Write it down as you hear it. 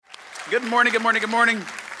Good morning, good morning, good morning.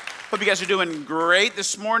 Hope you guys are doing great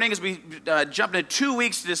this morning as we jump into 2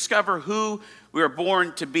 weeks to discover who we were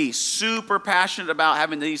born to be. Super passionate about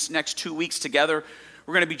having these next 2 weeks together.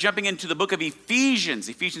 We're going to be jumping into the book of Ephesians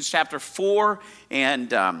chapter 4,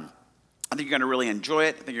 and I think you're going to really enjoy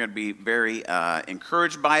it. I think you're going to be very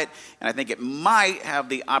encouraged by it, and I think it might have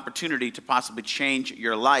the opportunity to possibly change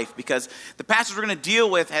your life, because the passage we're going to deal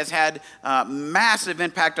with has had massive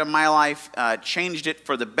impact on my life, changed it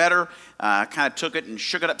for the better, kind of took it and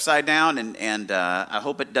shook it upside down, and I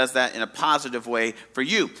hope it does that in a positive way for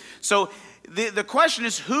you. So the question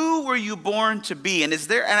is, who were you born to be? And is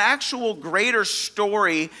there an actual greater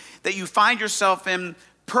story that you find yourself in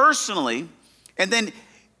personally? And then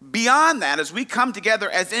beyond that, as we come together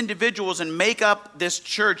as individuals and make up this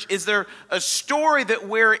church, is there a story that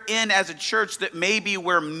we're in as a church that maybe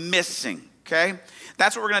we're missing? Okay?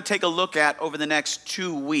 That's what we're going to take a look at over the next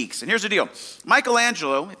 2 weeks. And here's the deal.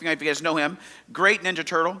 Michelangelo, if you guys know him, great Ninja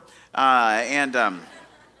Turtle,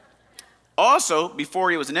 also, before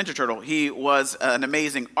he was a Ninja Turtle, he was an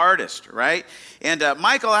amazing artist, right? And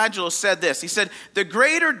Michelangelo said this. He said, "The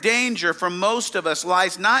greater danger for most of us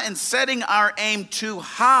lies not in setting our aim too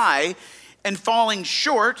high and falling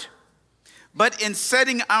short, but in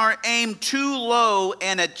setting our aim too low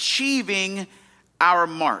and achieving our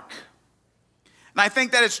mark." And I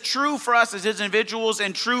think that is true for us as individuals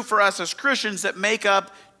and true for us as Christians that make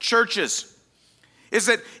up churches. Is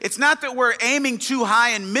that it's not that we're aiming too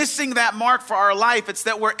high and missing that mark for our life. It's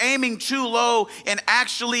that we're aiming too low and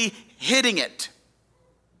actually hitting it.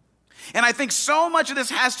 And I think so much of this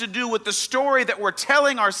has to do with the story that we're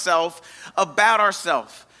telling ourselves,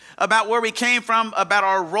 about where we came from, about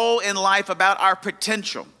our role in life, about our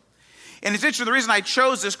potential. And it's interesting, the reason I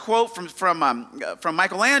chose this quote from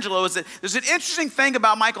Michelangelo is that there's an interesting thing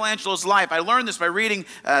about Michelangelo's life. I learned this by reading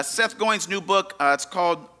Seth Godin's new book. It's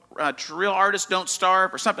called Real Artists Don't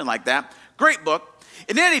Starve, or something like that. Great book.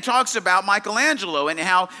 And then he talks about Michelangelo and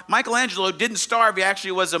how Michelangelo didn't starve. He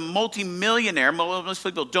actually was a multimillionaire. Most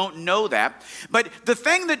people don't know that. But the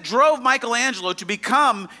thing that drove Michelangelo to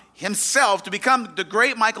become himself, to become the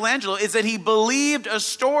great Michelangelo, is that he believed a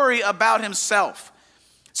story about himself.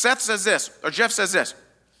 Jeff says this.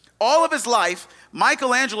 All of his life,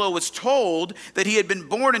 Michelangelo was told that he had been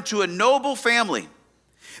born into a noble family.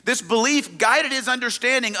 This belief guided his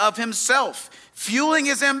understanding of himself, fueling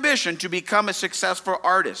his ambition to become a successful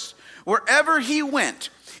artist. Wherever he went,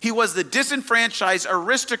 he was the disenfranchised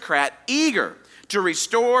aristocrat, eager to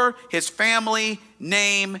restore his family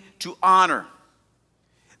name to honor.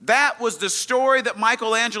 That was the story that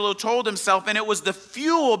Michelangelo told himself, and it was the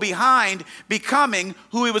fuel behind becoming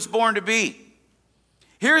who he was born to be.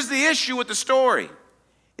 Here's the issue with the story.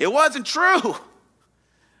 It wasn't true.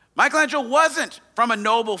 Michelangelo wasn't from a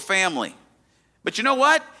noble family. But you know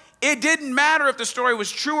what? It didn't matter if the story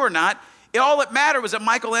was true or not. All that mattered was that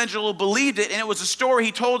Michelangelo believed it, and it was a story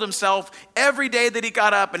he told himself every day that he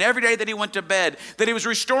got up and every day that he went to bed, that he was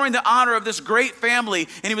restoring the honor of this great family,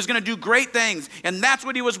 and he was going to do great things, and that's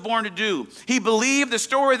what he was born to do. He believed the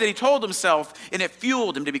story that he told himself, and it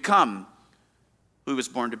fueled him to become who he was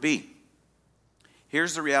born to be.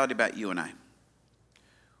 Here's the reality about you and I.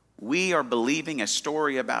 We are believing a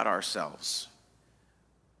story about ourselves.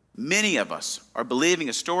 Many of us are believing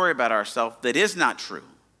a story about ourselves that is not true.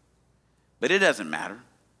 But it doesn't matter.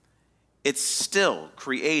 It's still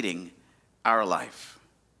creating our life.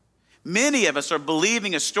 Many of us are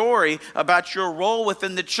believing a story about your role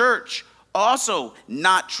within the church. Also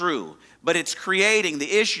not true. But it's creating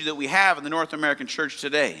the issue that we have in the North American church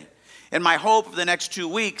today. And my hope for the next 2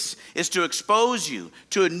 weeks is to expose you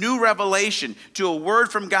to a new revelation, to a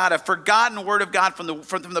word from God, a forgotten word of God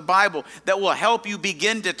from the Bible that will help you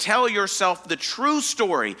begin to tell yourself the true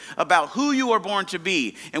story about who you are born to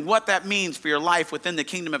be and what that means for your life within the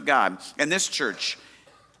kingdom of God and this church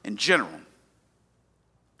in general.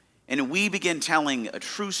 And when we begin telling a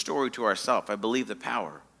true story to ourselves, I believe the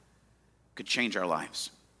power could change our lives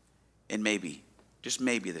and maybe, just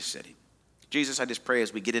maybe, the city. Jesus, I just pray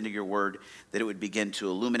as we get into your word that it would begin to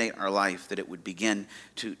illuminate our life, that it would begin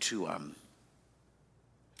to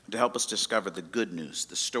help us discover the good news,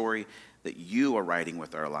 the story that you are writing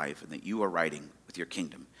with our life and that you are writing with your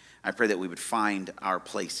kingdom. I pray that we would find our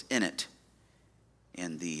place in it,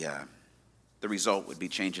 and the result would be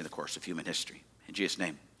changing the course of human history. In Jesus'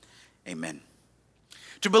 name, amen.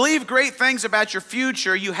 To believe great things about your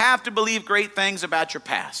future, you have to believe great things about your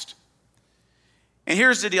past. And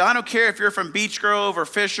here's the deal. I don't care if you're from Beech Grove or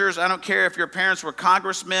Fishers. I don't care if your parents were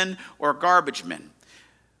congressmen or garbage men.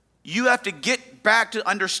 You have to get back to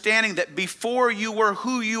understanding that before you were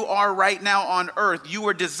who you are right now on earth, you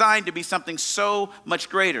were designed to be something so much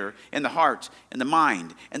greater in the heart, in the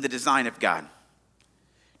mind, and the design of God.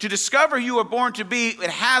 To discover who you were born to be, it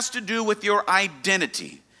has to do with your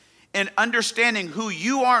identity and understanding who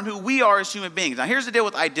you are and who we are as human beings. Now, here's the deal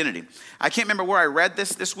with identity. I can't remember where I read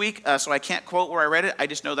this week, so I can't quote where I read it. I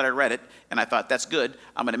just know that I read it, and I thought, that's good.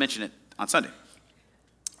 I'm going to mention it on Sunday.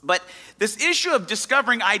 But this issue of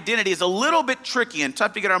discovering identity is a little bit tricky and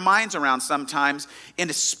tough to get our minds around sometimes in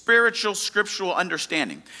a spiritual, scriptural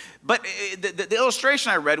understanding. But the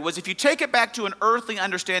illustration I read was if you take it back to an earthly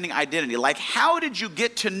understanding identity, like how did you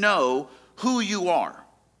get to know who you are?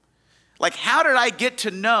 Like how did I get to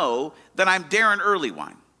know that I'm Darren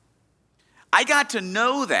Earlywine? I got to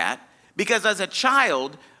know that because as a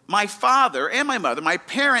child, my father and my mother, my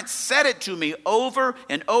parents said it to me over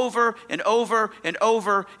and over and over and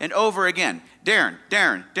over and over again. Darren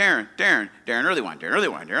Earlywine,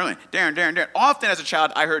 Darren. Often as a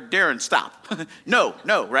child, I heard Darren, stop. No,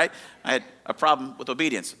 right? I had a problem with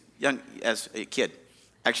obedience young as a kid.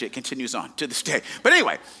 Actually, it continues on to this day. But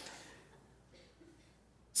anyway,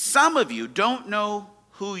 some of you don't know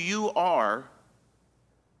who you are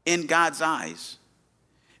in God's eyes,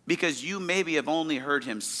 because you maybe have only heard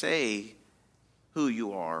him say who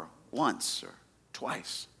you are once or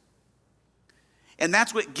twice. And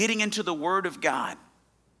that's what getting into the Word of God,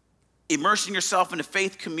 immersing yourself in a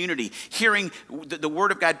faith community, hearing the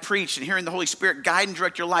Word of God preached and hearing the Holy Spirit guide and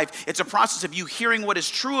direct your life. It's a process of you hearing what is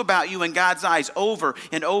true about you in God's eyes over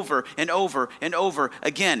and over and over and over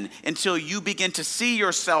again until you begin to see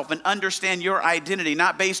yourself and understand your identity,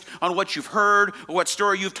 not based on what you've heard or what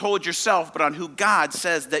story you've told yourself, but on who God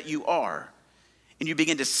says that you are. And you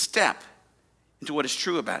begin to step into what is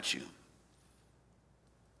true about you.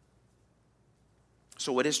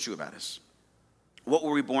 So what is true about us? What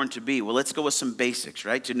were we born to be? Well, let's go with some basics,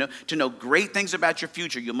 right? To know great things about your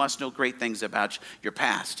future, you must know great things about your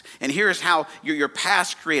past. And here's how your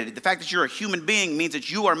past created. The fact that you're a human being means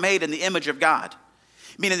that you are made in the image of God,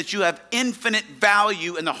 meaning that you have infinite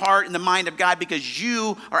value in the heart and the mind of God because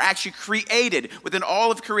you are actually created within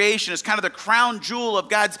all of creation as kind of the crown jewel of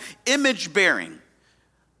God's image bearing.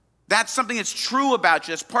 That's something that's true about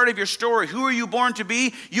you. That's part of your story. Who are you born to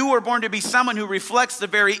be? You were born to be someone who reflects the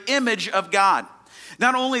very image of God.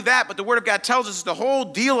 Not only that, but the Word of God tells us the whole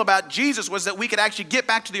deal about Jesus was that we could actually get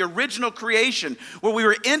back to the original creation where we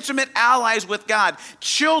were intimate allies with God,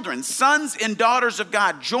 children, sons and daughters of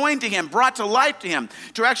God, joined to Him, brought to life to Him,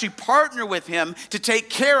 to actually partner with Him to take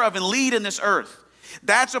care of and lead in this earth.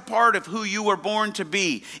 That's a part of who you were born to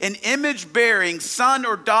be, an image-bearing son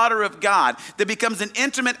or daughter of God that becomes an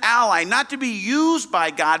intimate ally, not to be used by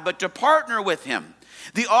God, but to partner with Him.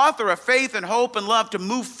 The author of faith and hope and love to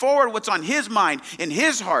move forward what's on His mind, in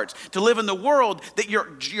His heart, to live in the world that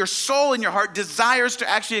your soul and your heart desires to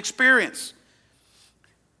actually experience.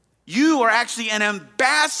 You are actually an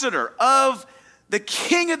ambassador of the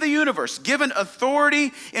King of the universe, given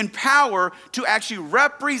authority and power to actually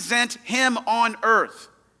represent Him on earth.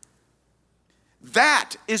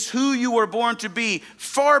 That is who you were born to be,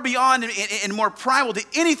 far beyond and more primal to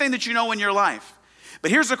anything that you know in your life. But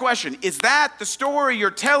here's the question. Is that the story you're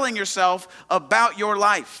telling yourself about your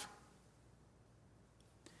life?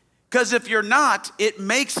 Because if you're not, it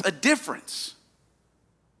makes a difference.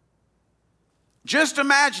 Just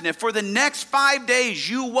imagine if for the next 5 days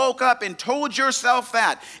you woke up and told yourself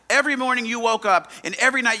that every morning you woke up and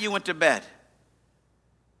every night you went to bed.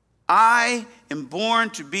 I am born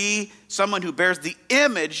to be someone who bears the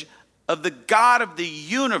image of the God of the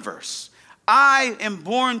universe. I am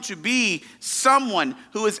born to be someone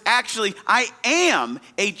who is actually, I am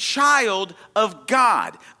a child of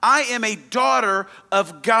God. I am a daughter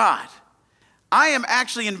of God. I am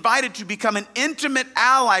actually invited to become an intimate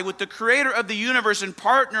ally with the creator of the universe and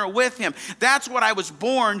partner with him. That's what I was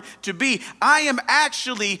born to be. I am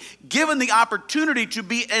actually given the opportunity to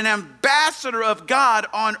be an ambassador of God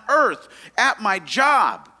on earth, at my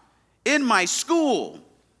job, in my school,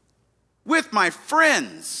 with my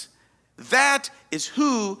friends. That is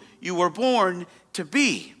who you were born to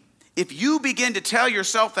be. If you begin to tell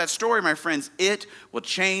yourself that story, my friends, it will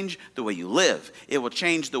change the way you live. It will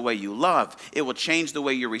change the way you love. It will change the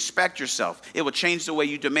way you respect yourself. It will change the way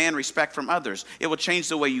you demand respect from others. It will change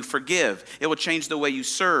the way you forgive. It will change the way you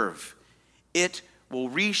serve. It will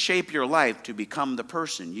reshape your life to become the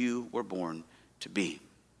person you were born to be.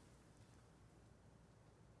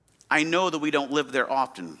 I know that we don't live there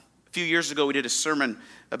often. A few years ago, we did a sermon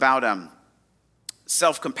about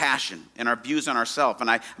self-compassion and our views on ourselves. And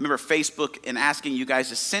I remember Facebook and asking you guys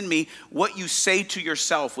to send me what you say to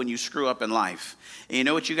yourself when you screw up in life. And you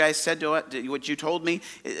know what you guys said to it? What you told me?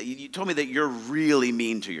 You told me that you're really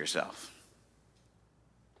mean to yourself.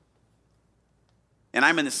 And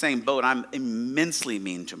I'm in the same boat. I'm immensely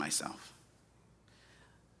mean to myself.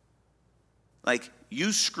 Like,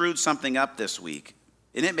 you screwed something up this week,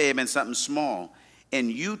 and it may have been something small, and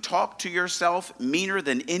you talk to yourself meaner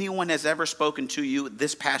than anyone has ever spoken to you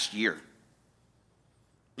this past year.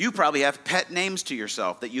 You probably have pet names to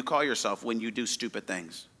yourself that you call yourself when you do stupid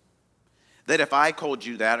things. That if I called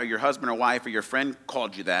you that, or your husband or wife or your friend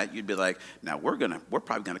called you that, you'd be like, now we're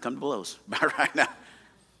probably gonna come to blows right now.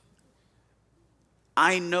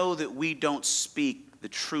 I know that we don't speak the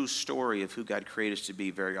true story of who God created us to be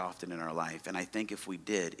very often in our life. And I think if we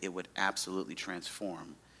did, it would absolutely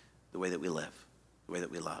transform the way that we live, the way that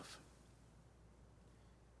we love.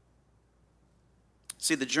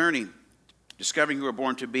 See, the journey, discovering who we're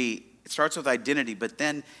born to be, it starts with identity, but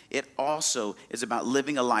then it also is about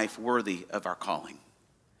living a life worthy of our calling.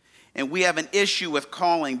 And we have an issue with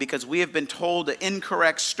calling because we have been told an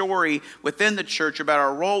incorrect story within the church about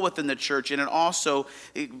our role within the church, and it also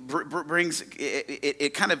it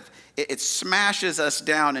smashes us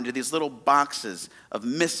down into these little boxes of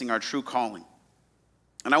missing our true calling.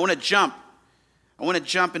 And I want to jump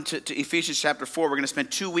into Ephesians chapter 4. We're going to spend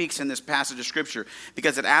 2 weeks in this passage of Scripture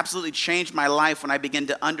because it absolutely changed my life when I began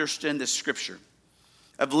to understand this Scripture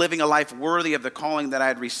of living a life worthy of the calling that I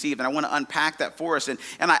had received. And I want to unpack that for us. And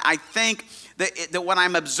I think that what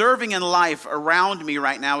I'm observing in life around me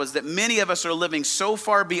right now is that many of us are living so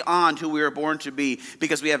far beyond who we were born to be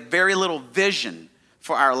because we have very little vision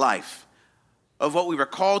for our life of what we were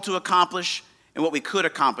called to accomplish and what we could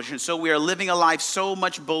accomplish. And so we are living a life so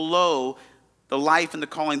much below the life and the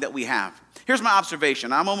calling that we have. Here's my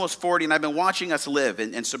observation. I'm almost 40, and I've been watching us live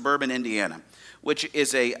in suburban Indiana, which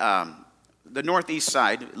is the northeast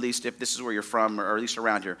side, at least if this is where you're from, or at least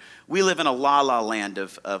around here. We live in a la-la land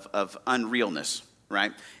of unrealness,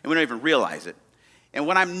 right? And we don't even realize it. And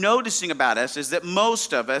what I'm noticing about us is that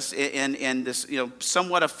most of us in this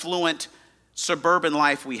somewhat affluent suburban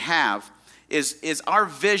life we have is our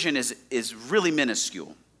vision is really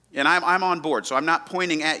minuscule. And I'm on board, so I'm not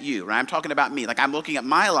pointing at you, right? I'm talking about me. Like, I'm looking at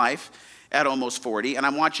my life at almost 40, and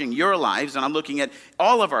I'm watching your lives, and I'm looking at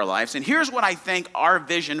all of our lives. And here's what I think our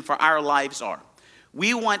vision for our lives are.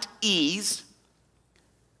 We want ease,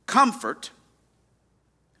 comfort,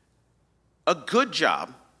 a good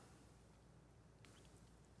job,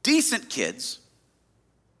 decent kids,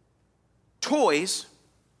 toys,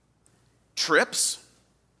 trips,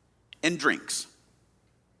 and drinks.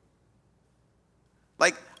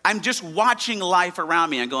 Like, I'm just watching life around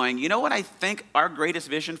me and going, you know what I think our greatest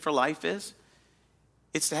vision for life is?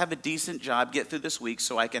 It's to have a decent job, get through this week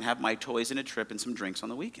so I can have my toys and a trip and some drinks on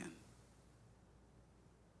the weekend.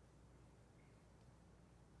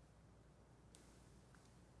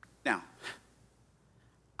 Now,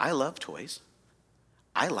 I love toys.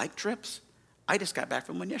 I like trips. I just got back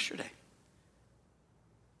from one yesterday.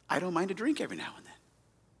 I don't mind a drink every now and then.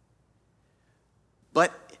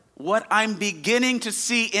 But what I'm beginning to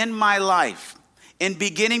see in my life and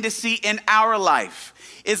beginning to see in our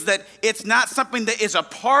life is that it's not something that is a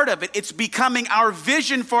part of it. It's becoming our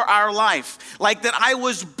vision for our life. Like that I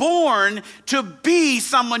was born to be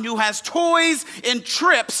someone who has toys and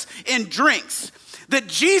trips and drinks. That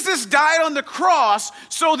Jesus died on the cross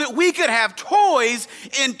so that we could have toys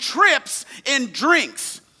and trips and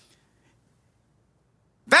drinks.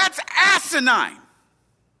 That's asinine.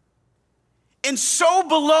 And so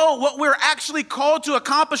below what we're actually called to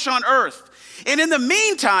accomplish on earth. And in the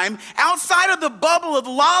meantime, outside of the bubble of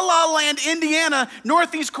La La Land, Indiana,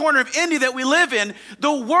 northeast corner of Indy that we live in,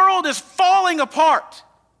 the world is falling apart.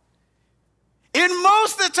 And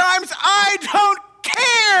most of the times, I don't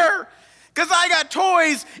care because I got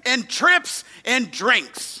toys and trips and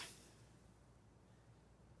drinks.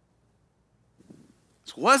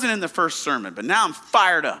 This wasn't in the first sermon, but now I'm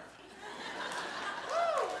fired up.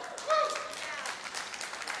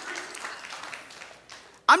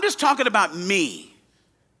 I'm just talking about me.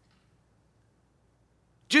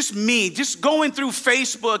 Just me, just going through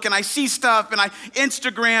Facebook and I see stuff and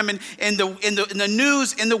Instagram and the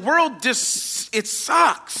news and the world just, it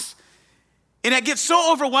sucks. And I get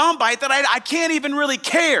so overwhelmed by it that I can't even really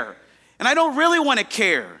care. And I don't really want to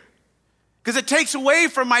care because it takes away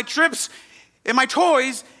from my trips and my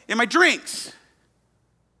toys and my drinks.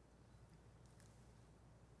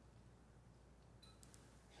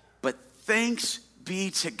 But thanks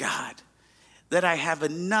be to God that I have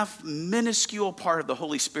enough minuscule part of the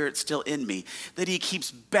Holy Spirit still in me that he keeps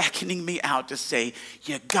beckoning me out to say,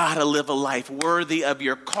 you gotta live a life worthy of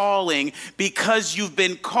your calling because you've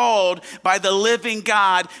been called by the living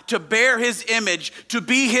God to bear his image, to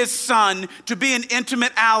be his son, to be an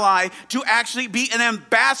intimate ally, to actually be an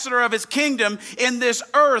ambassador of his kingdom in this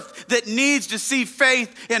earth that needs to see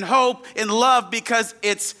faith and hope and love because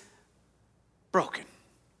it's broken.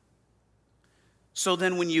 So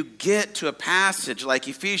then when you get to a passage like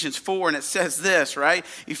Ephesians 4, and it says this, right?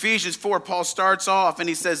 Ephesians 4, Paul starts off and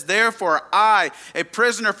he says, therefore I, a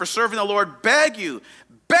prisoner for serving the Lord, beg you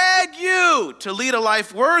to lead a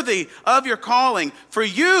life worthy of your calling. For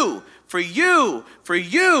you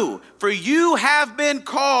have been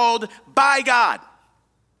called by God.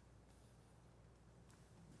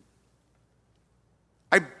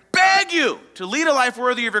 I beg you to lead a life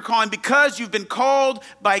worthy of your calling because you've been called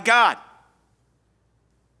by God.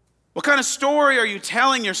 What kind of story are you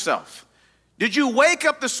telling yourself? Did you wake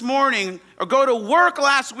up this morning or go to work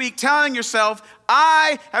last week telling yourself,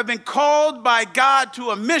 I have been called by God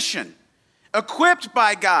to a mission, equipped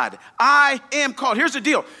by God. I am called. Here's the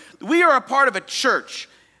deal. We are a part of a church.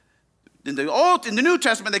 In the New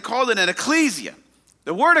Testament, they called it an ecclesia.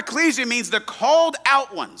 The word ecclesia means the called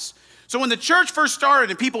out ones. So when the church first started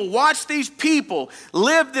and people watched these people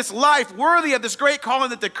live this life worthy of this great calling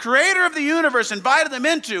that the creator of the universe invited them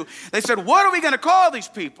into, they said, what are we going to call these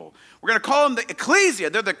people? We're going to call them the ecclesia.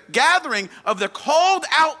 They're the gathering of the called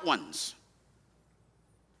out ones.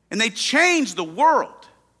 And they changed the world.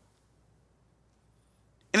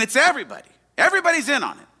 And it's everybody. Everybody's in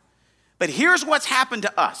on it. But here's what's happened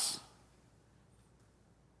to us.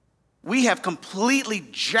 We have completely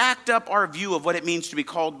jacked up our view of what it means to be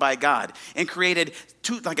called by God and created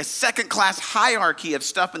like a second-class hierarchy of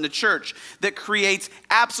stuff in the church that creates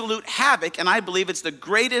absolute havoc, and I believe it's the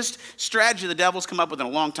greatest strategy the devil's come up with in a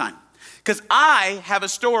long time. Because I have a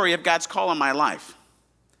story of God's call in my life.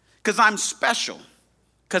 Because I'm special.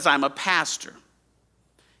 Because I'm a pastor.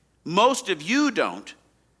 Most of you don't,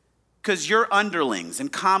 because you're underlings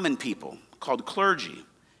and common people called clergy.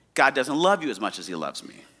 God doesn't love you as much as he loves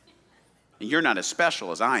me. And you're not as special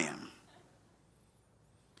as I am.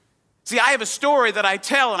 See, I have a story that I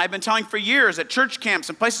tell, and I've been telling for years at church camps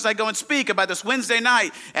and places I go and speak about this Wednesday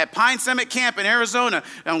night at Pine Summit Camp in Arizona.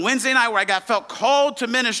 On Wednesday night where I felt called to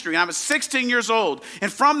ministry, and I was 16 years old.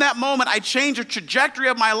 And from that moment, I changed the trajectory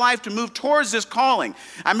of my life to move towards this calling.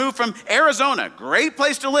 I moved from Arizona, great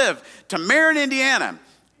place to live, to Marion, Indiana,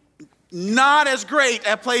 not as great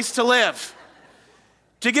a place to live.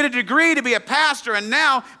 To get a degree to be a pastor, and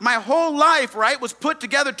now my whole life, right, was put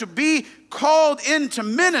together to be called into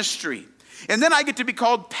ministry. And then I get to be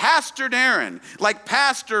called Pastor Darren, like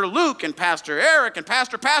Pastor Luke and Pastor Eric and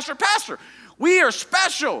Pastor. We are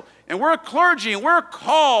special, and we're clergy, and we're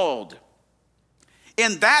called.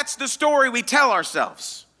 And that's the story we tell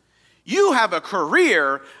ourselves. You have a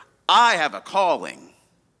career, I have a calling.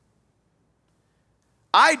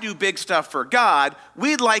 I do big stuff for God.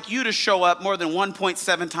 We'd like you to show up more than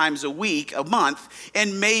 1.7 times a month,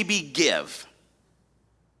 and maybe give.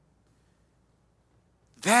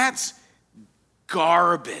 That's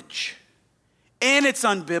garbage. And it's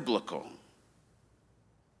unbiblical.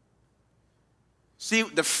 See,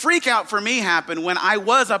 the freak out for me happened when I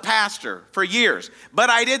was a pastor for years, but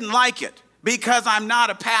I didn't like it because I'm not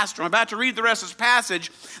a pastor. I'm about to read the rest of this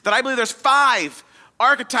passage that I believe there's 5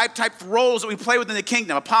 archetype type roles that we play within the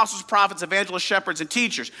kingdom: apostles, prophets, evangelists, shepherds, and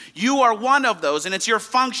teachers. You are one of those, and it's your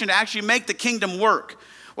function to actually make the kingdom work.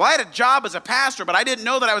 Well, I had a job as a pastor, but I didn't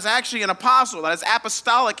know that I was actually an apostle, that I was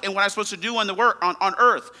apostolic in what I was supposed to do on the work on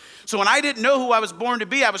earth. So when I didn't know who I was born to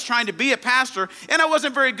be, I was trying to be a pastor, and I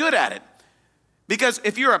wasn't very good at it. Because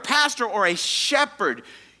if you're a pastor or a shepherd,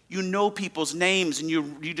 you know people's names, and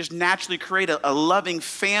you just naturally create a loving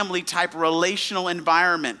family type relational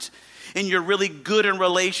environment. And you're really good in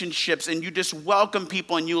relationships, and you just welcome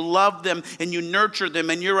people, and you love them, and you nurture them,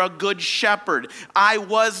 and you're a good shepherd. I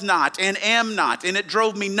was not and am not, and it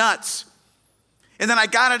drove me nuts. And then I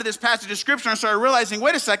got into this passage of scripture and I started realizing,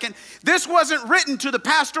 wait a second, this wasn't written to the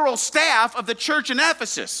pastoral staff of the church in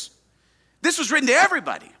Ephesus. This was written to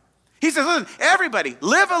everybody. He says, listen, everybody,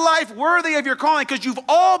 live a life worthy of your calling because you've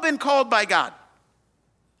all been called by God.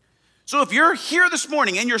 So if you're here this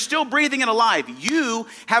morning and you're still breathing and alive, you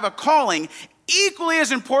have a calling equally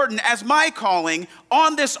as important as my calling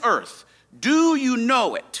on this earth. Do you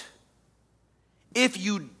know it? If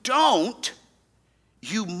you don't,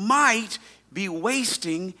 you might be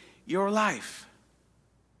wasting your life.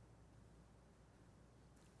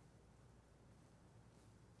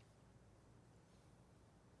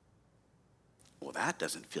 Well, that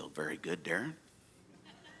doesn't feel very good, Darren.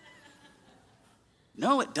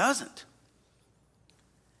 No, it doesn't.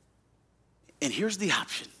 And here's the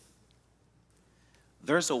option.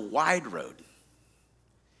 There's a wide road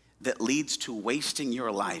that leads to wasting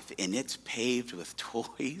your life, and it's paved with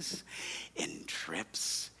toys and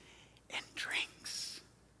trips and drinks.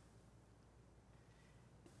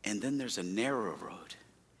 And then there's a narrow road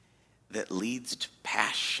that leads to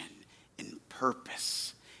passion and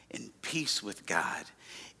purpose and peace with God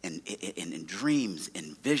and dreams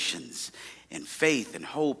and visions and faith and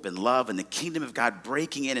hope and love and the kingdom of God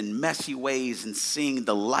breaking in messy ways and seeing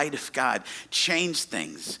the light of God change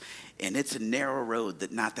things. And it's a narrow road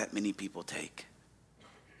that not that many people take.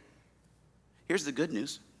 Here's the good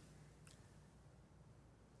news.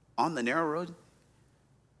 On the narrow road,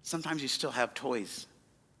 sometimes you still have toys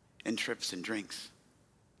and trips and drinks.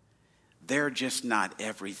 They're just not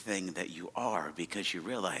everything that you are, because you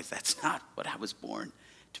realize that's not what I was born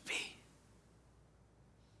to be.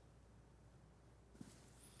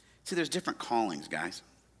 See, there's different callings, guys.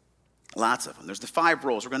 Lots of them. There's the 5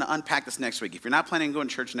 roles. We're going to unpack this next week. If you're not planning on going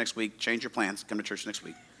to church next week, change your plans. Come to church next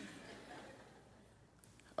week.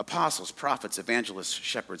 Apostles, prophets, evangelists,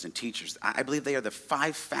 shepherds, and teachers. I believe they are the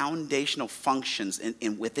 5 foundational functions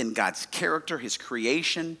within God's character, his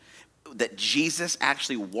creation, that Jesus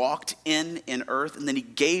actually walked in earth, and then he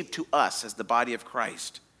gave to us as the body of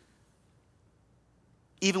Christ.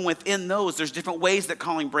 Even within those, there's different ways that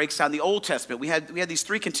calling breaks out. In the Old Testament, we had these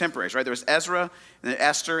 3 contemporaries, right? There was Ezra, and then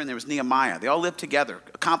Esther, and there was Nehemiah. They all lived together,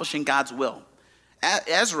 accomplishing God's will.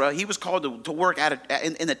 Ezra, he was called to work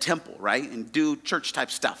in the temple, right? And do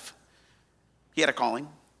church-type stuff. He had a calling.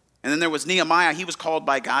 And then there was Nehemiah. He was called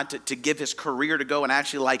by God to give his career to go and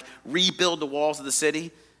actually rebuild the walls of the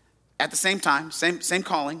city. At the same time, same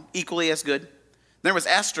calling, equally as good. There was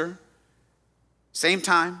Esther, same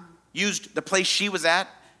time, used the place she was at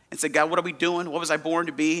and said, God, what are we doing? What was I born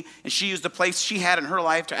to be? And she used the place she had in her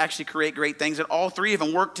life to actually create great things. And all 3 of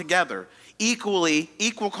them worked together,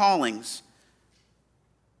 equal callings,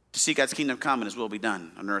 to see God's kingdom come and his will be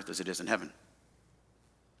done on earth as it is in heaven.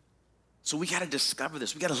 So we got to discover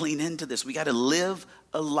this. We got to lean into this. We got to live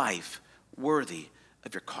a life worthy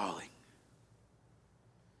of your calling,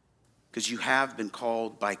 because you have been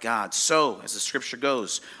called by God. So, as the scripture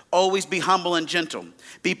goes, always be humble and gentle.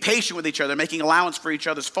 Be patient with each other, making allowance for each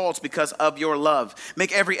other's faults because of your love.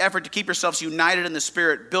 Make every effort to keep yourselves united in the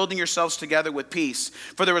Spirit, building yourselves together with peace.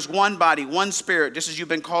 For there is one body, one Spirit, just as you've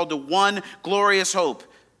been called to one glorious hope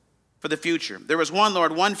for the future. There is one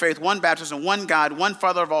Lord, one faith, one baptism, one God, one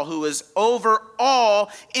Father of all, who is over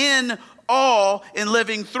all, and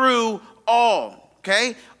living through all.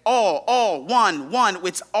 Okay? All, one.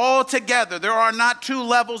 It's all together. There are not 2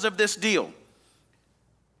 levels of this deal.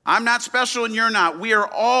 I'm not special and you're not. We are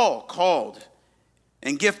all called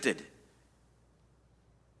and gifted.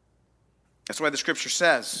 That's why the scripture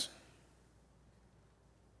says,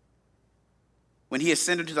 when he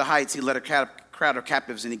ascended to the heights, he led a crowd of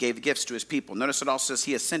captives and he gave gifts to his people. Notice it also says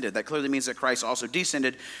he ascended. That clearly means that Christ also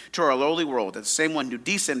descended to our lowly world. That the same one who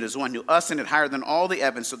descended is the one who ascended higher than all the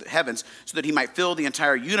heavens so that he might fill the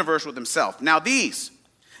entire universe with himself. Now these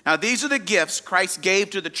are the gifts Christ gave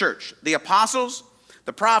to the church: the apostles,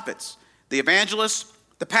 the prophets, the evangelists,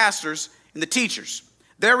 the pastors, and the teachers.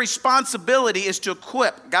 Their responsibility is to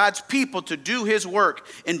equip God's people to do his work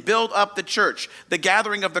and build up the church, the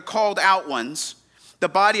gathering of the called out ones, the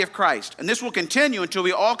body of Christ. And this will continue until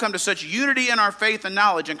we all come to such unity in our faith and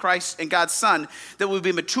knowledge in Christ and God's Son that we'll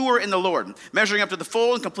be mature in the Lord, measuring up to the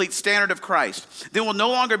full and complete standard of Christ. Then we'll no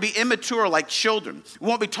longer be immature like children. We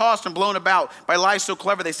won't be tossed and blown about by lies so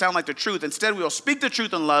clever they sound like the truth. Instead, we will speak the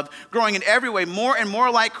truth in love, growing in every way more and more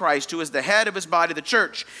like Christ, who is the head of his body, the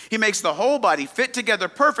church. He makes the whole body fit together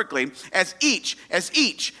perfectly as each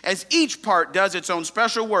part does its own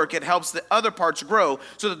special work. It helps the other parts grow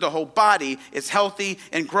so that the whole body is healthy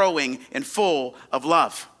and growing and full of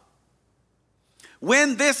love.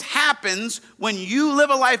 When this happens, when you live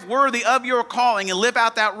a life worthy of your calling and live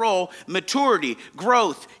out that role, maturity,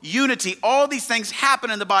 growth, unity, all these things happen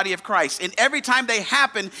in the body of Christ. And every time they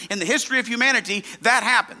happen in the history of humanity, that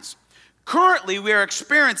happens. Currently, we are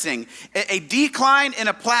experiencing a decline and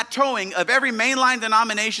a plateauing of every mainline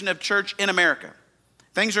denomination of church in America.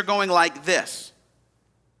 Things are going like this.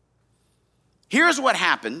 Here's what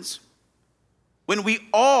happens when we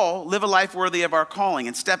all live a life worthy of our calling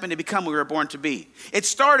and step into become who we were born to be. It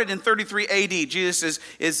started in 33 AD. Jesus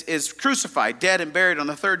is crucified, dead, and buried. On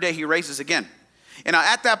the 3rd day, he raises again. And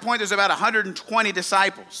at that point, there's about 120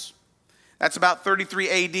 disciples. That's about 33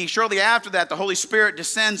 AD. Shortly after that, the Holy Spirit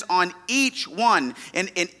descends on each one, and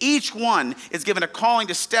each one is given a calling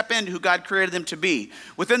to step into who God created them to be.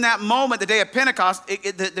 Within that moment, the day of Pentecost,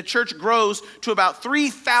 the church grows to about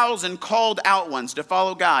 3,000 called out ones to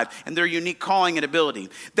follow God and their unique calling and ability.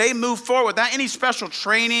 They move forward without any special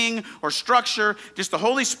training or structure, just the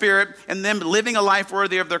Holy Spirit and them living a life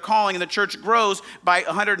worthy of their calling, and the church grows by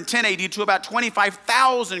 110 AD to about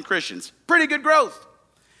 25,000 Christians. Pretty good growth.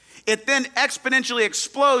 It then exponentially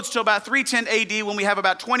explodes to about 310 AD when we have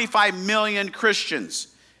about 25 million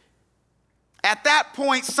Christians. At that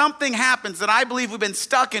point, something happens that I believe we've been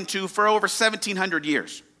stuck into for over 1,700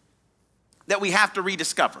 years that we have to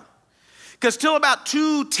rediscover. Because till about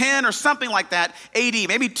 210 or something like that, AD,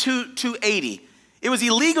 maybe 280, it was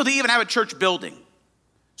illegal to even have a church building.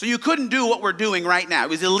 So you couldn't do what we're doing right now.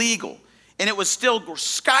 It was illegal. And it was still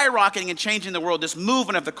skyrocketing and changing the world, this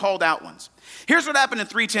movement of the called out ones. Here's what happened in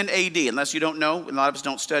 310 AD, unless you don't know, a lot of us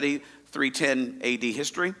don't study 310 AD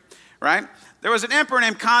history, right? There was an emperor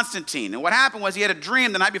named Constantine, and what happened was he had a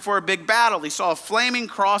dream the night before a big battle. He saw a flaming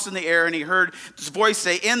cross in the air, and he heard this voice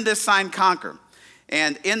say, "In this sign conquer."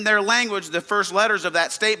 And in their language, the first letters of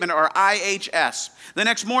that statement are IHS. The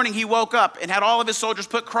next morning, he woke up and had all of his soldiers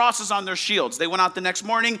put crosses on their shields. They went out the next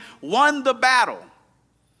morning, won the battle.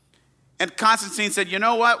 And Constantine said, you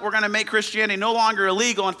know what? We're going to make Christianity no longer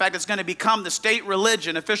illegal. In fact, it's going to become the state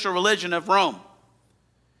religion, official religion of Rome.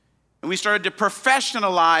 And we started to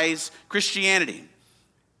professionalize Christianity.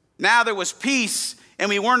 Now there was peace, and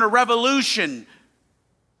we weren't a revolution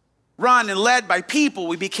run and led by people.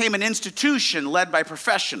 We became an institution led by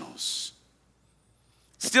professionals.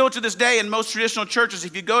 Still to this day, in most traditional churches,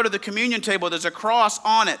 if you go to the communion table, there's a cross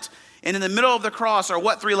on it. And in the middle of the cross are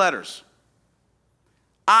what 3 letters?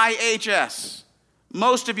 IHS.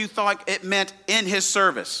 Most of you thought it meant in his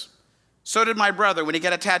service. So did my brother when he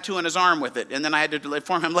got a tattoo on his arm with it, and then I had to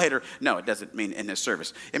inform him later, no, it doesn't mean in his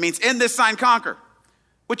service. It means in this sign conquer,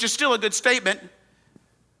 which is still a good statement.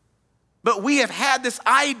 But we have had this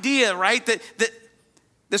idea, right, that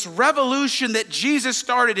this revolution that Jesus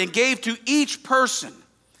started and gave to each person.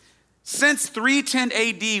 Since 310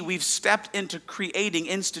 AD, we've stepped into creating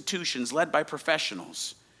institutions led by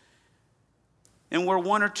professionals. And where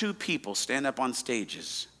 1 or 2 people stand up on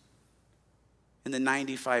stages, and the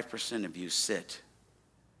 95% of you sit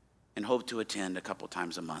and hope to attend a couple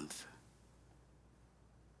times a month.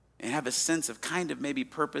 And have a sense of kind of maybe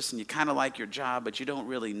purpose, and you kind of like your job, but you don't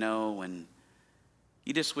really know, and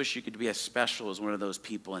you just wish you could be as special as one of those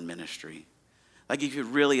people in ministry. Like if you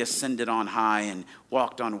really ascended on high and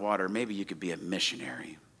walked on water, maybe you could be a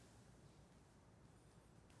missionary.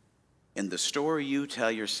 And the story you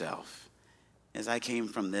tell yourself is, I came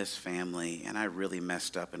from this family, and I really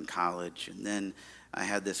messed up in college, and then I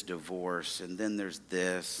had this divorce, and then there's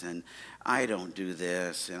this, and I don't do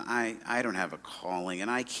this, and I don't have a calling, and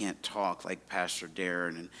I can't talk like Pastor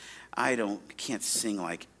Darren, and I can't sing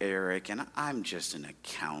like Eric, and I'm just an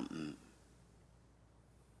accountant.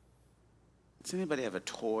 Does anybody have a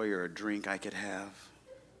toy or a drink I could have?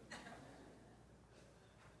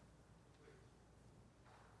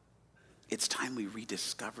 It's time we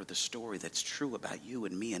rediscover the story that's true about you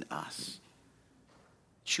and me and us.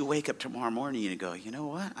 You wake up tomorrow morning and you go, you know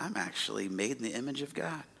what? I'm actually made in the image of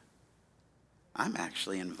God. I'm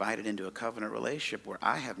actually invited into a covenant relationship where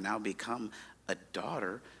I have now become a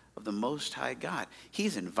daughter of the Most High God.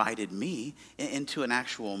 He's invited me into an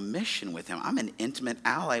actual mission with him. I'm an intimate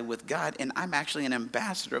ally with God, and I'm actually an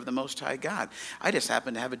ambassador of the Most High God. I just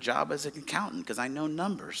happen to have a job as an accountant because I know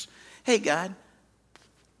numbers. Hey, God,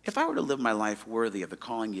 if I were to live my life worthy of the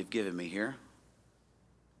calling you've given me here,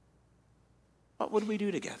 what would we do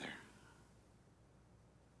together?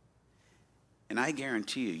 And I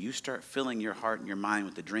guarantee you start filling your heart and your mind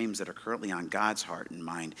with the dreams that are currently on God's heart and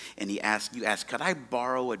mind. And you ask, could I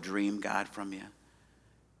borrow a dream, God, from you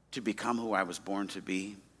to become who I was born to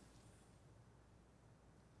be?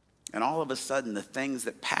 And all of a sudden, the things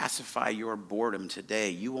that pacify your boredom today,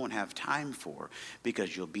 you won't have time for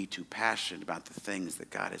because you'll be too passionate about the things that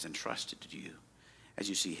God has entrusted to you as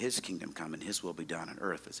you see his kingdom come and his will be done on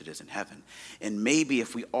earth as it is in heaven. And maybe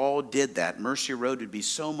if we all did that, Mercy Road would be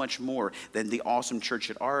so much more than the awesome church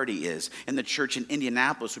it already is. And the church in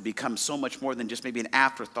Indianapolis would become so much more than just maybe an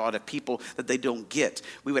afterthought of people that they don't get.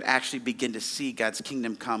 We would actually begin to see God's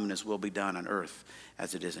kingdom come and his will be done on earth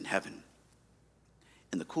as it is in heaven.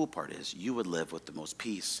 And the cool part is you would live with the most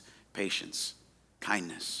peace, patience,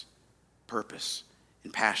 kindness, purpose,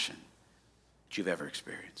 and passion that you've ever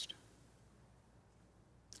experienced.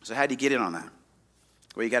 So how do you get in on that?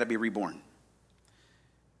 Well, you got to be reborn.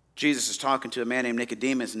 Jesus is talking to a man named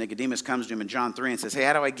Nicodemus, and Nicodemus comes to him in John 3 and says, hey,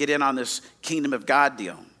 how do I get in on this kingdom of God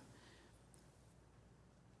deal?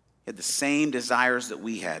 He had the same desires that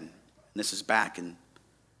we had. And this is back in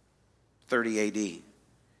 30 AD.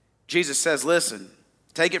 Jesus says, listen,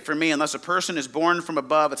 take it from me, unless a person is born from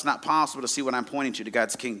above, it's not possible to see what I'm pointing to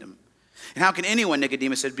God's kingdom. And how can anyone,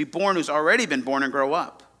 Nicodemus said, be born who's already been born and grow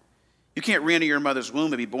up? You can't re-enter your mother's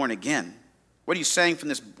womb and be born again. What are you saying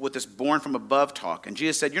with this born from above talk? And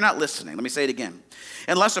Jesus said, you're not listening. Let me say it again.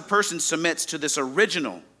 Unless a person submits to this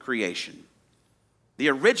original creation, the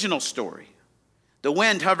original story, the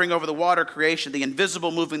wind hovering over the water creation, the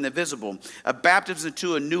invisible moving the visible, a baptism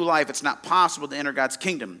into a new life, it's not possible to enter God's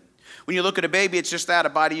kingdom. When you look at a baby, it's just that, a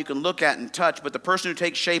body you can look at and touch, but the person who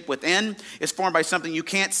takes shape within is formed by something you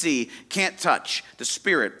can't see, can't touch, the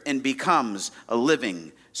Spirit, and becomes a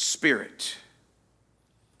living spirit.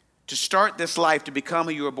 To start this life, to become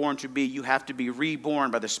who you were born to be, you have to be reborn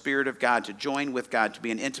by the Spirit of God, to join with God, to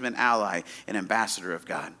be an intimate ally, an ambassador of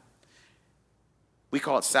God. We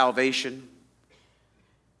call it salvation.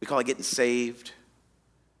 We call it getting saved.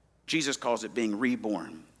 Jesus calls it being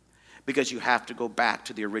reborn, because you have to go back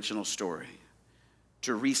to the original story,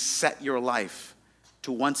 to reset your life,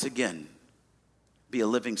 to once again be a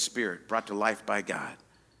living spirit brought to life by God,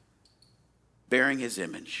 bearing his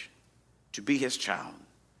image, to be his child,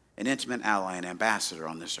 an intimate ally, an ambassador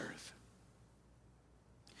on this earth.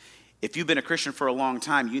 If you've been a Christian for a long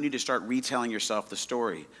time, you need to start retelling yourself the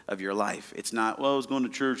story of your life. It's not, well, I was going to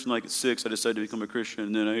church and like at 6, I decided to become a Christian,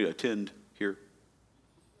 and then I attend here.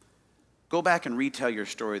 Go back and retell your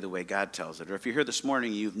story the way God tells it. Or if you're here this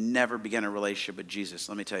morning and you've never begun a relationship with Jesus,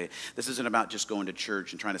 let me tell you, this isn't about just going to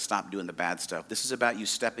church and trying to stop doing the bad stuff. This is about you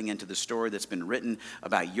stepping into the story that's been written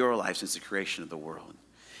about your life since the creation of the world.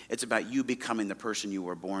 It's about you becoming the person you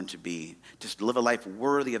were born to be, to live a life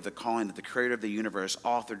worthy of the calling that the Creator of the universe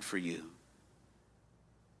authored for you.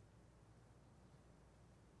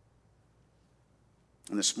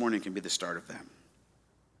 And this morning can be the start of that.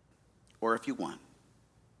 Or if you want,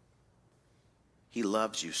 he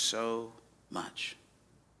loves you so much,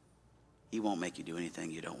 he won't make you do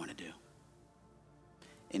anything you don't want to do.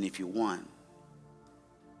 And if you want,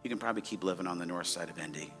 you can probably keep living on the north side of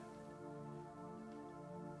Indy.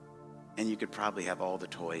 And you could probably have all the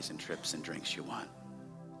toys and trips and drinks you want.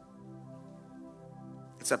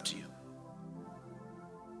 It's up to you.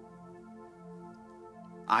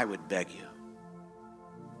 I would beg you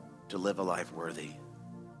to live a life worthy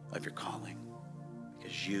of your calling,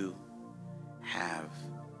 because you have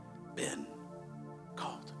been